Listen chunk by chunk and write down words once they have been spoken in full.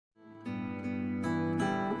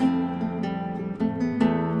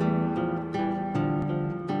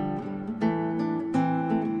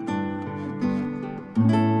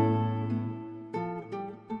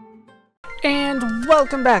And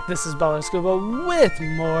welcome back, this is Scuba with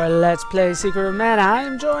more Let's Play Secret of Mana. I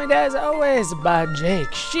am joined as always by Jake.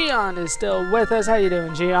 Xian is still with us. How you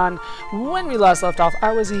doing, Xian? When we last left off,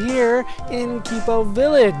 I was here in Kippo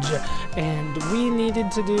Village, and we needed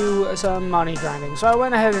to do some money grinding. So I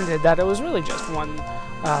went ahead and did that. It was really just one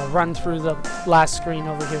run through the last screen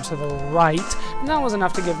over here to the right. And that was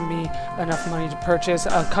enough to give me enough money to purchase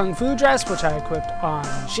a Kung Fu dress, which I equipped on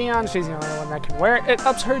Xian. She's the only one that can wear it. It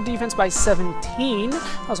ups her defense by 17.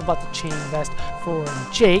 I also bought the chain vest for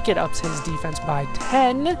Jake. It ups his defense by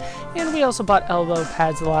 10. And we also bought elbow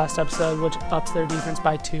pads the last episode, which ups their defense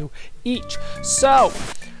by 2 each. So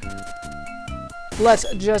let's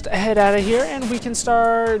just head out of here and we can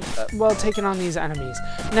start, well, taking on these enemies.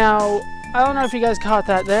 Now, I don't know if you guys caught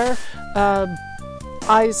that there.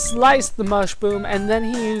 I sliced the mushroom and then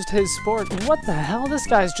he used his sport. What the hell? This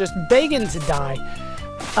guy's just begging to die.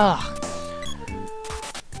 Ugh.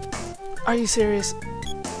 Are you serious?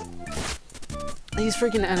 These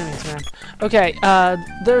freaking enemies, man. Okay,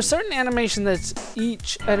 there are certain animations that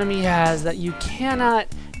each enemy has that you cannot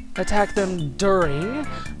attack them during.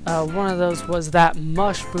 One of those was that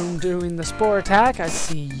mushroom doing the spore attack. I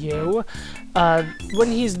see you.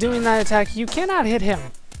 When he's doing that attack, you cannot hit him.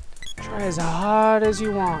 Try as hard as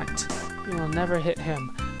you want. You will never hit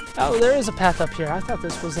him. Oh, there is a path up here. I thought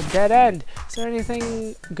this was a dead end. Is there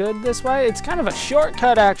anything good this way? It's kind of a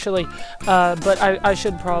shortcut, actually. But I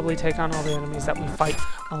should probably take on all the enemies that we fight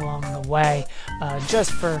along the way.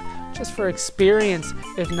 Just for experience,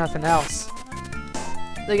 if nothing else.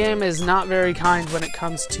 The game is not very kind when it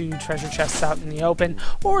comes to treasure chests out in the open,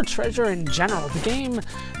 or treasure in general. The game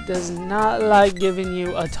does not like giving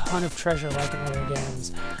you a ton of treasure like in other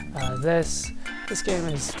games. This game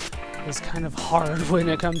is kind of hard when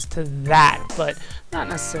it comes to that, but not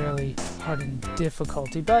necessarily hard in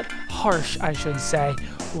difficulty, but harsh, I should say,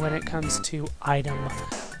 when it comes to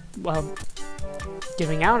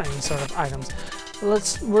giving out any sort of items.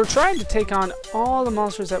 We're trying to take on all the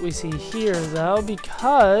monsters that we see here, though,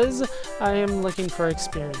 because I am looking for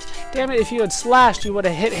experience. Damn it, if you had slashed, you would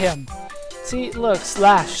have hit him. See, look,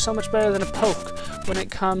 slash, so much better than a poke when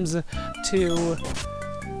it comes to...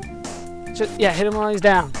 hit him while he's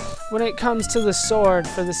down. When it comes to the sword,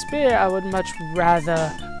 for the spear, I would much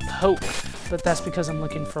rather poke, but that's because I'm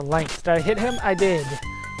looking for length. Did I hit him? I did.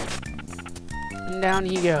 And down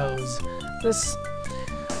he goes.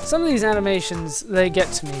 Some of these animations, they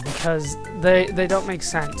get to me because they don't make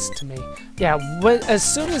sense to me. Yeah, as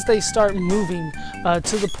soon as they start moving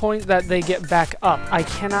to the point that they get back up, I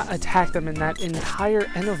cannot attack them in that entire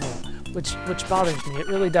interval, which bothers me. It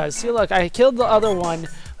really does. See, look, I killed the other one,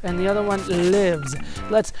 and the other one lives.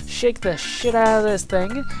 Let's shake the shit out of this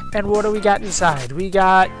thing, and what do we got inside? We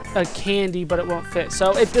got a candy, but it won't fit,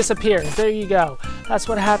 so it disappears. There you go. That's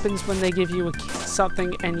what happens when they give you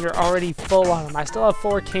something and you're already full on them. I still have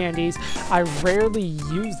 4 candies. I rarely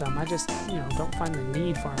use them. I just, don't find the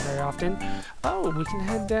need for them very often. Oh, we can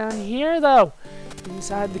head down here, though,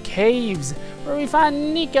 inside the caves, where we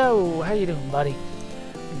find Nico. How you doing, buddy?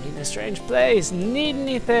 In a strange place. Need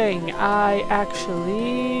anything? I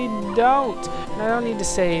actually don't. And I don't need to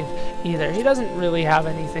save either. He doesn't really have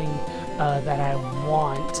anything that I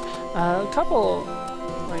want. A couple,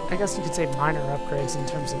 I guess you could say minor upgrades in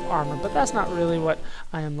terms of armor, but that's not really what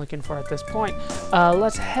I am looking for at this point.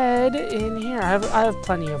 Let's head in here. I have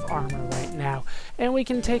plenty of armor right now. And we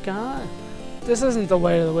can take on... This isn't the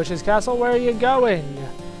way to the witch's castle. Where are you going?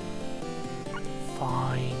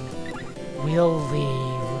 Fine. We'll leave.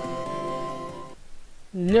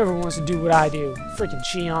 Never wants to do what I do. Freaking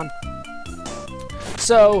Xian.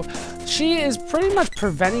 So, she is pretty much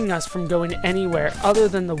preventing us from going anywhere other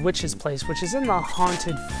than the witch's place, which is in the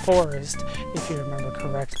haunted forest, if you remember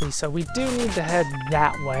correctly. So we do need to head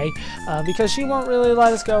that way, because she won't really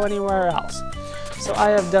let us go anywhere else. So I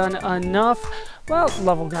have done enough, well,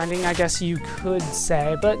 level grinding, I guess you could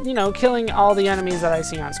say, but, killing all the enemies that I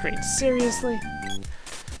see on screen. Seriously?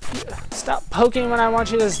 Stop poking when I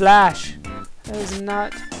want you to slash. That is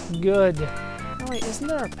not good. Oh, wait, isn't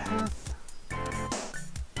there a path?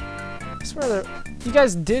 I swear you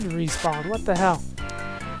guys did respawn. What the hell?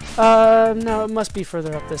 No, it must be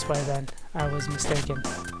further up this way then. I was mistaken.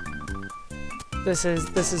 This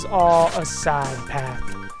is all a side path.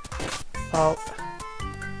 Oh.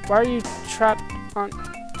 Why are you trapped on...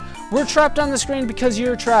 We're trapped on the screen because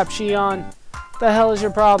you're trapped, Xian. The hell is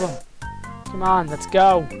your problem? Come on, let's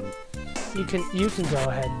go. You can go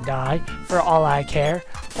ahead and die, for all I care.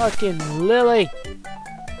 Fucking Lily!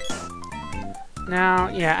 Now,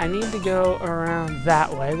 yeah, I need to go around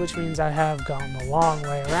that way, which means I have gone the long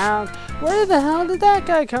way around. Where the hell did that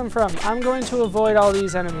guy come from? I'm going to avoid all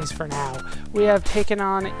these enemies for now. We have taken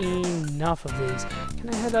on enough of these. Can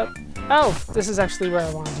I head up? Oh, this is actually where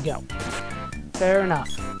I wanted to go. Fair enough.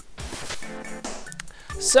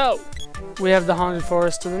 So, we have the Haunted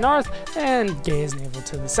Forest to the north and Gaze Navel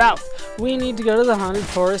to the south. We need to go to the Haunted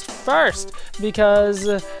Forest first because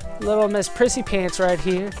little Miss Prissy Pants right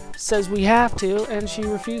here says we have to, and she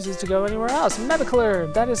refuses to go anywhere else. Medical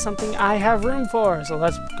herb, that is something I have room for, so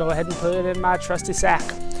let's go ahead and put it in my trusty sack.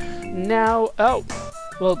 Now, oh,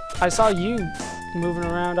 well, I saw you moving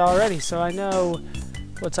around already, so I know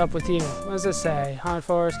what's up with you. What does this say? Haunted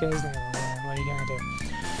Forest, Gaze Navel. Yeah, what are you gonna do?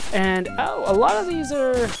 And, oh, a lot of these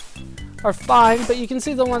are fine, but you can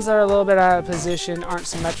see the ones that are a little bit out of position, aren't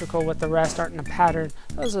symmetrical with the rest, aren't in a pattern.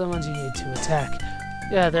 Those are the ones you need to attack.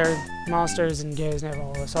 Yeah, they're monsters and Gaze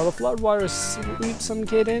Navel. So the floodwaters sweep some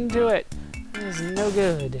kid into it. That is no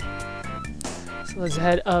good. So let's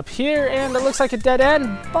head up here, and it looks like a dead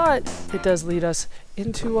end, but it does lead us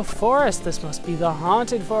into a forest. This must be the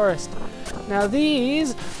Haunted Forest. Now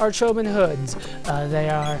these are Choban Hoods. They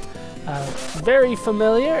are very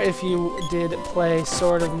familiar if you did play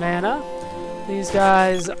Sword of Mana. These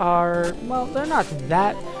guys are, well, they're not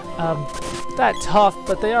that tough,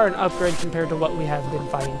 but they are an upgrade compared to what we have been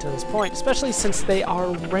fighting to this point, especially since they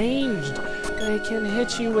are ranged. They can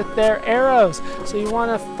hit you with their arrows. So you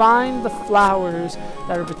want to find the flowers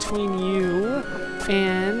that are between you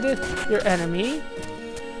and your enemy.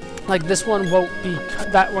 Like this one won't be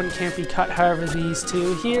cut, that one can't be cut, however these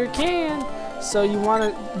two here can. So you want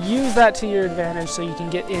to use that to your advantage so you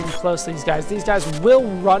can get in close to these guys. These guys will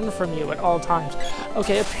run from you at all times.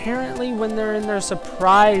 Okay, apparently when they're in their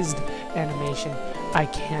surprised animation, I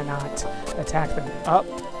cannot attack them. Up,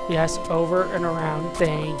 yes, over and around.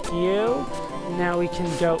 Thank you. Now we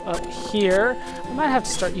can go up here. I might have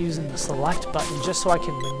to start using the select button just so I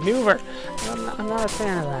can maneuver. I'm not a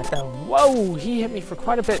fan of that though. Whoa, he hit me for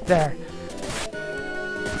quite a bit there.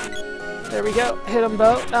 There we go. Hit them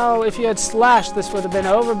both. Oh, if you had slash, this would have been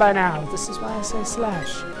over by now. This is why I say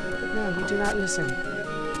slash. But no, you do not listen.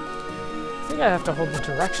 I think I have to hold the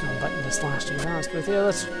directional button to slash, to be honest with you.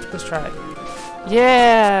 Let's try it.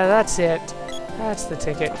 Yeah, that's it. That's the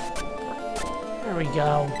ticket. There we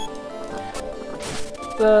go.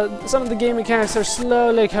 Some of the game mechanics are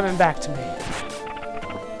slowly coming back to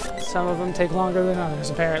me. Some of them take longer than others,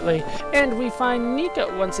 apparently. And we find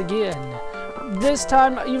Nico once again. This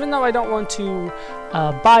time, even though I don't want to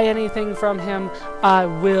buy anything from him, I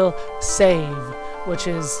will save, which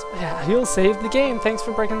is, yeah, he'll save the game. Thanks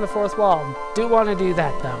for breaking the fourth wall. Do want to do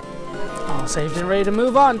that, though. All saved and ready to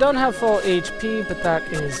move on. Don't have full HP, but that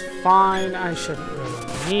is fine. I shouldn't really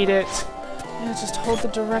need it. Yeah, just hold the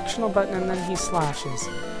directional button and then he slashes.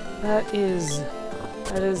 That is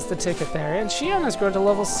the ticket there. And Xian has grown to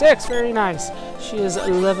level 6. Very nice. She is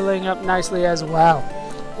leveling up nicely as well.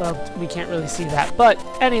 Well, we can't really see that, but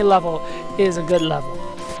any level is a good level.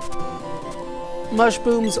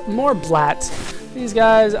 Mushbooms, more blats. These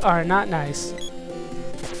guys are not nice.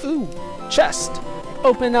 Ooh, chest.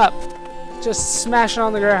 Open up. Just smash it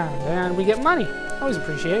on the ground, and we get money. Always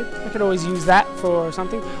appreciate it. I could always use that for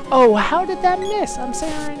something. Oh, how did that miss? I'm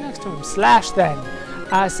standing right next to him. Slash, then.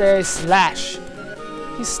 I say slash.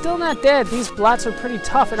 He's still not dead. These blats are pretty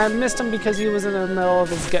tough, and I missed him because he was in the middle of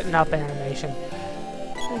his getting up animation.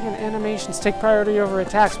 Freaking animations take priority over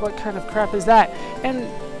attacks. What kind of crap is that? And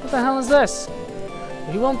what the hell is this?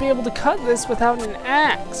 We won't be able to cut this without an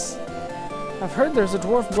axe. I've heard there's a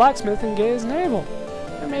dwarf blacksmith in Gaze Navel.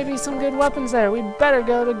 There may be some good weapons there. We better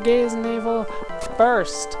go to Gaze Navel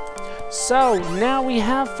first. So, now we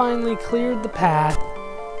have finally cleared the path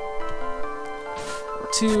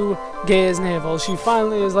to Gaze Navel. She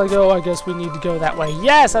finally is like, oh, I guess we need to go that way.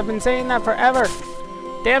 Yes, I've been saying that forever.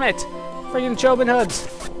 Damn it. Friggin' Choban Hoods.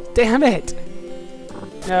 Damn it.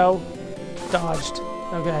 No. Dodged.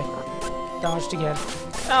 Okay. Dodged again.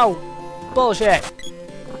 Oh. Bullshit.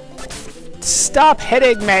 Stop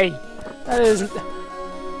hitting me. That is...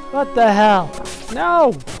 What the hell?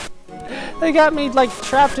 No. They got me, like,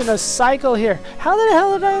 trapped in a cycle here. How the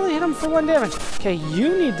hell did I only hit him for 1 damage? Okay,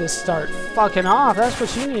 you need to start fucking off. That's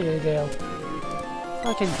what you need to do.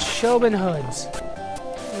 Fucking Choban Hoods.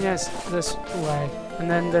 Yes, this way. And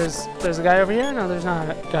then there's a guy over here? No, there's not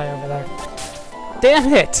a guy over there.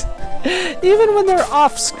 Damn it! Even when they're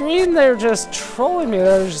off screen, they're just trolling me.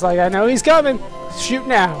 They're just like, I know he's coming. Shoot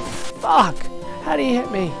now. Fuck! How do you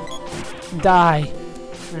hit me? Die.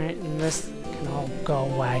 Alright, and this can all go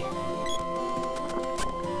away.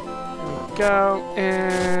 There we go.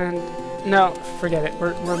 And... no, forget it.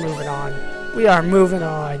 We're moving on. we are moving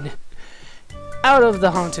on. Out of the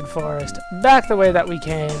haunted forest, back the way that we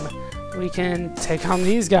came. We can take on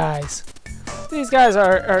these guys. These guys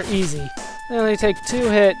are easy. They only take 2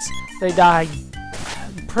 hits. They die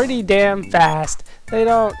pretty damn fast. They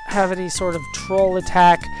don't have any sort of troll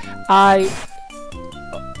attack. I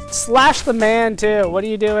slash the man too. What are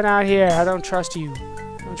you doing out here? I don't trust you.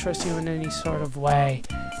 I don't trust you in any sort of way.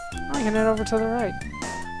 Oh, I can head over to the right.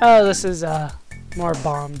 Oh, this is more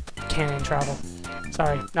bomb cannon travel.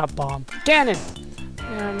 Sorry, not bomb. Cannon!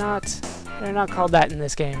 They're not called that in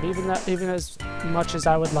this game, even as much as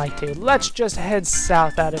I would like to. Let's just head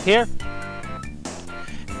south out of here.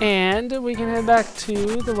 And we can head back to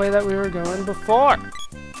the way that we were going before.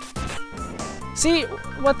 See,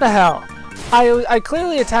 what the hell? I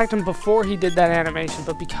clearly attacked him before he did that animation,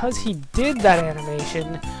 but because he did that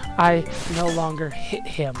animation, I no longer hit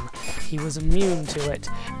him. He was immune to it.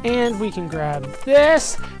 And we can grab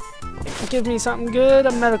this. Give me something good,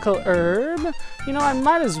 a medical herb. You know, I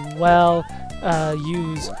might as well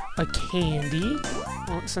use a candy.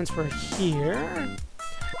 Well, since we're here.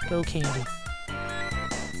 Go candy.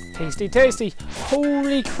 Tasty, tasty.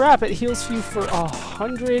 Holy crap, it heals you for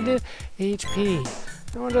 100 HP.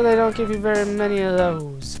 No wonder they don't give you very many of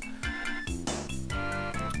those.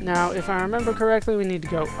 Now, if I remember correctly, we need to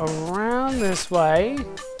go around this way.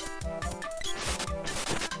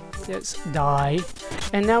 Yes, die.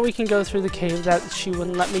 And now we can go through the cave that she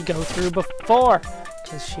wouldn't let me go through before.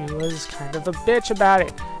 Because she was kind of a bitch about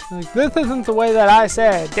it. Like, this isn't the way that I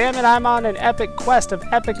said. Damn it, I'm on an epic quest of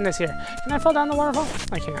epicness here. Can I fall down the waterfall?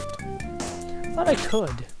 I can't. I thought I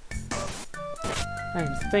could.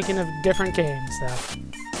 I'm thinking of different games, though.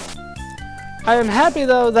 I am happy,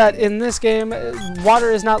 though, that in this game,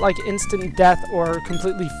 water is not like instant death or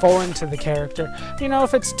completely foreign to the character. You know,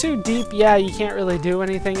 if it's too deep, yeah, you can't really do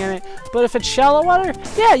anything in it. But if it's shallow water,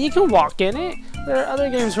 yeah, you can walk in it. There are other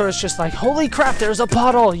games where it's just like, holy crap, there's a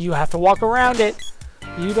puddle. You have to walk around it.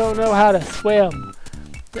 You don't know how to swim.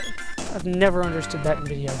 I've never understood that in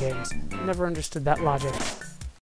video games. Never understood that logic.